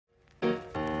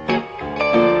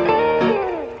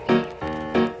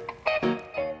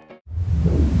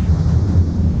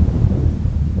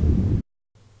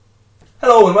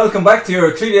Hello and welcome back to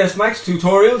your 3ds Max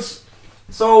tutorials.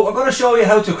 So I'm going to show you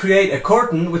how to create a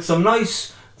curtain with some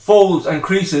nice folds and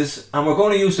creases, and we're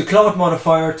going to use the cloth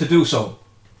modifier to do so.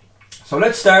 So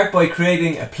let's start by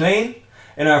creating a plane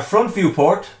in our front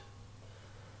viewport,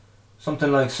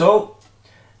 something like so,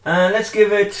 and let's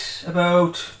give it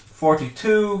about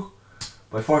 42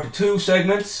 by 42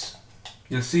 segments.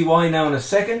 You'll see why now in a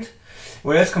second.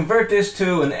 Well, let's convert this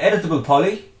to an editable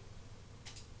poly.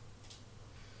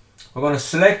 We're going to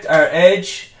select our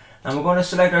edge and we're going to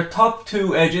select our top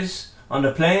two edges on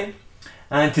the plane,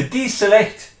 and to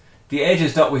deselect the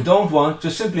edges that we don't want,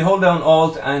 just simply hold down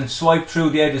Alt and swipe through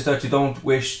the edges that you don't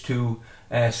wish to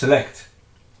select.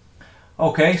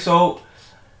 Okay, so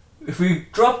if we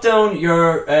drop down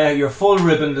your full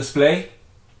ribbon display,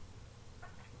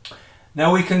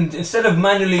 now we can, instead of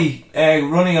manually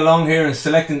running along here and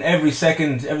selecting every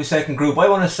second group, I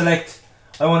want to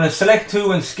select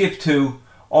two and skip two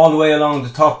all the way along the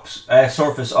top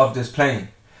surface of this plane.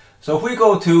 So if we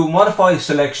go to modify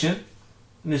selection,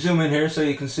 let me zoom in here so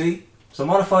you can see. So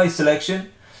modify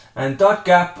selection, and dot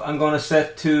gap I'm going to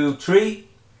set to 3,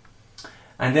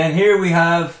 and then here we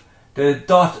have the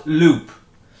dot loop.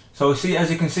 So see,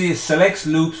 as you can see, it selects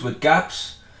loops with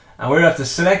gaps, and we're going to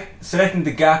have to selecting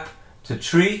the gap to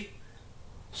 3.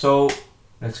 So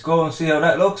let's go and see how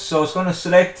that looks. So it's going to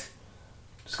select,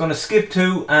 it's going to skip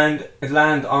 2 and it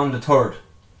land on the third.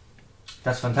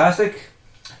 That's fantastic.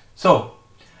 So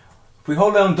if we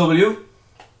hold down W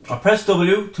or press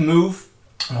W to move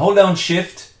and hold down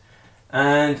Shift,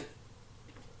 and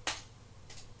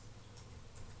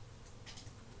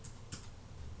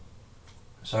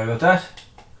sorry about that,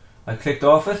 I clicked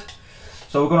off it.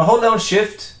 So we're going to hold down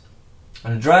Shift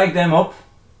and drag them up,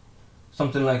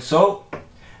 something like so,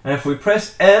 and if we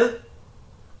press L,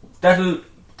 that'll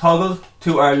toggle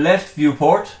to our left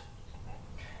viewport.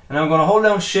 And I'm going to hold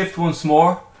down Shift once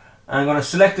more, and I'm going to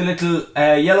select a little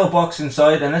yellow box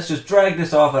inside, and let's just drag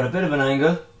this off at a bit of an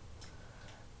angle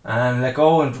and let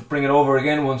go and bring it over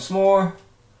again once more,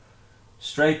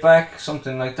 straight back,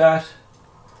 something like that,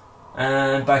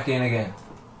 and back in again.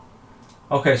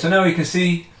 Okay, so now you can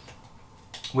see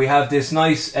we have this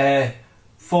nice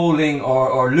folding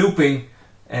or looping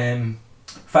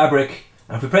fabric,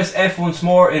 and if we press F once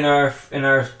more in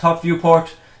our top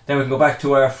viewport, then we can go back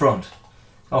to our front.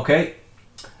 Okay,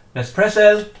 let's press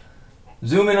L,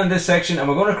 zoom in on this section, and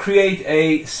we're going to create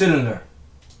a cylinder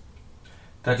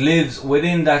that lives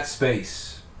within that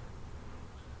space,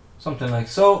 something like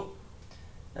so,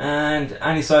 and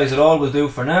any size at all will do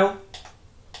for now.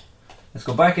 Let's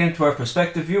go back into our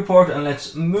perspective viewport and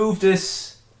let's move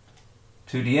this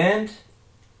to the end,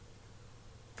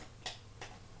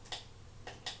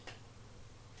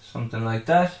 something like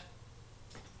that.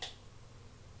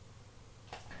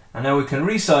 And now we can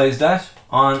resize that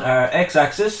on our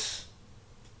x-axis.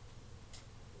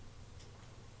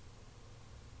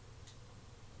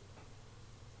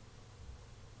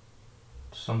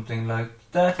 Something like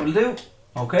that will do.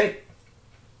 Okay.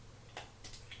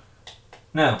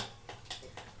 Now,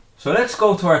 so let's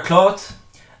go to our cloth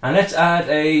and let's add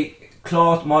a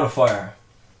cloth modifier.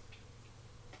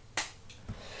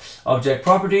 Object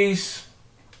properties,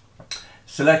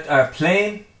 select our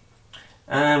plane,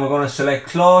 and we're going to select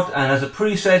cloth, and as a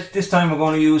preset this time we're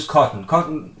going to use cotton.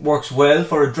 Cotton works well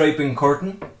for a draping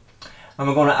curtain, and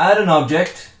we're going to add an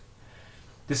object.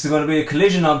 This is going to be a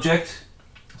collision object,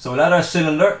 so we'll add our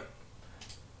cylinder,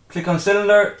 click on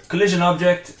cylinder, collision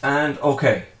object, and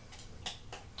OK.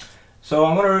 So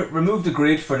I'm going to remove the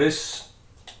grid for this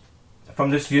from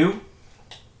this view.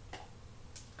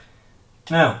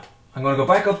 Now I'm going to go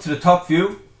back up to the top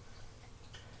view,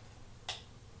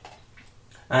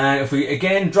 and if we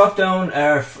again drop down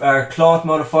our cloth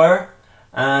modifier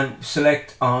and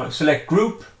select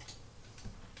group,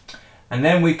 and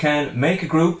then we can make a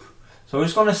group. So we're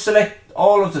just going to select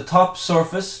all of the top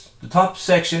surface, the top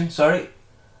section, sorry,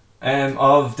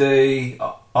 of the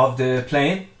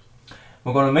plane.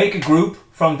 We're going to make a group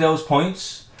from those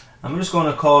points. I'm just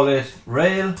going to call it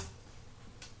rail.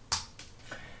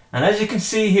 And as you can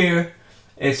see here,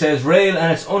 it says rail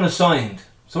and it's unassigned.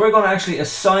 So we're going to actually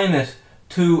assign it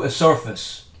to a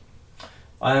surface.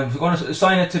 I'm going to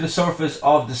assign it to the surface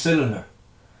of the cylinder.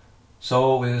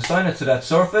 So we'll assign it to that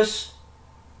surface.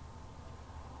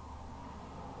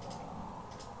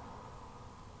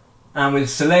 And we'll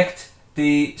select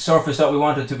the surface that we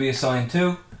want it to be assigned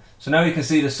to. So now you can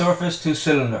see the surface to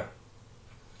cylinder.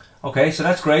 Okay, so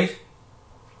that's great.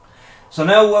 So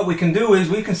now what we can do is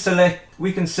we can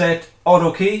set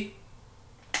auto key.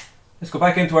 Let's go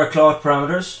back into our cloth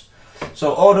parameters.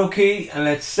 So auto key, and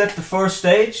let's set the first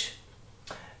stage.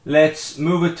 Let's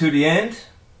move it to the end.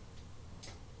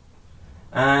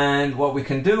 And what we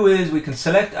can do is we can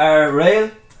select our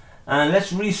rail, and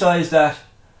let's resize that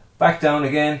back down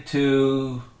again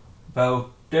to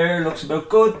about there. Looks about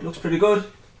good, looks pretty good.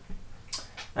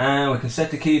 And we can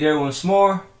set the key there once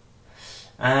more.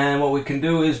 And what we can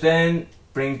do is then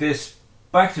bring this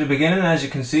back to the beginning. As you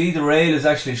can see, the rail is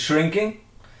actually shrinking.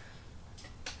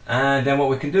 And then what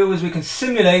we can do is we can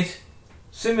simulate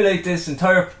this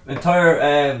entire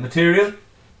material.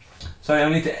 Sorry, I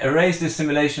need to erase this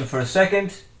simulation for a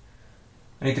second.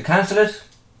 I need to cancel it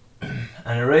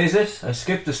and erase it. I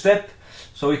skipped a step.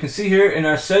 So we can see here in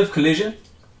our self collision,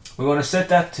 we want to set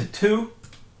that to 2.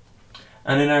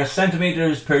 And in our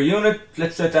centimeters per unit,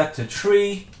 let's set that to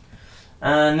 3.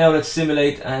 And now let's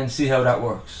simulate and see how that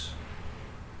works.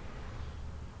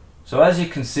 So as you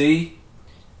can see,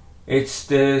 it's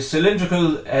the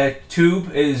cylindrical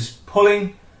tube is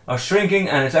pulling or shrinking,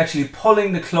 and it's actually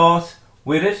pulling the cloth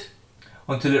with it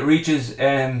until it reaches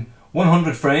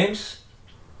 100 frames,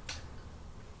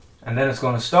 and then it's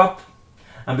going to stop.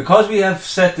 And because we have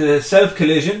set the self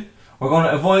collision, we're going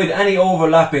to avoid any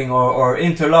overlapping or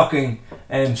interlocking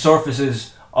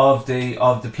surfaces of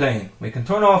the plane. We can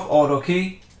turn off auto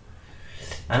key,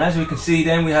 and as we can see,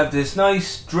 then we have this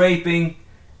nice draping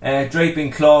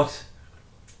cloth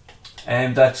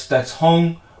that's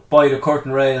hung by the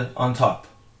curtain rail on top.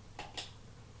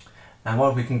 And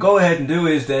what we can go ahead and do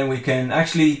is then we can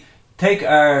actually take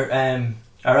our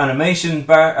animation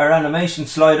bar, our animation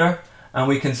slider, and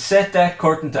we can set that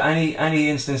curtain to any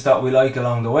instance that we like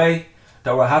along the way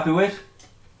that we're happy with.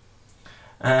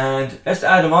 And let's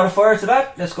add a modifier to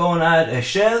that. Let's go and add a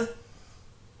shell,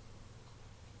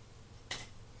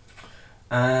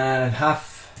 and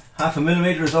half a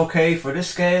millimeter is okay for this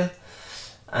scale.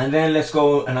 And then let's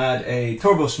go and add a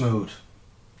Turbosmooth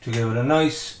to give it a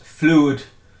nice fluid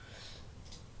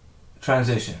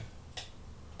transition.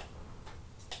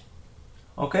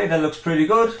 Okay, that looks pretty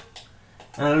good.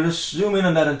 And I'll just zoom in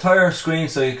on that entire screen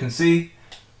so you can see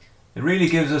it really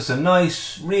gives us a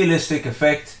nice realistic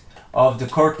effect of the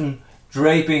curtain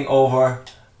draping over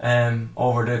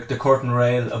the curtain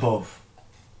rail above.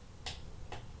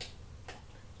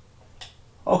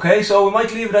 Okay, so we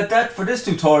might leave it at that for this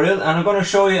tutorial, and I'm going to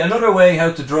show you another way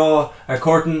how to draw a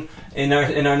curtain in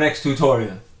our next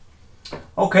tutorial.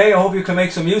 Okay, I hope you can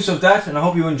make some use of that, and I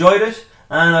hope you enjoyed it,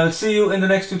 and I'll see you in the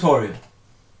next tutorial.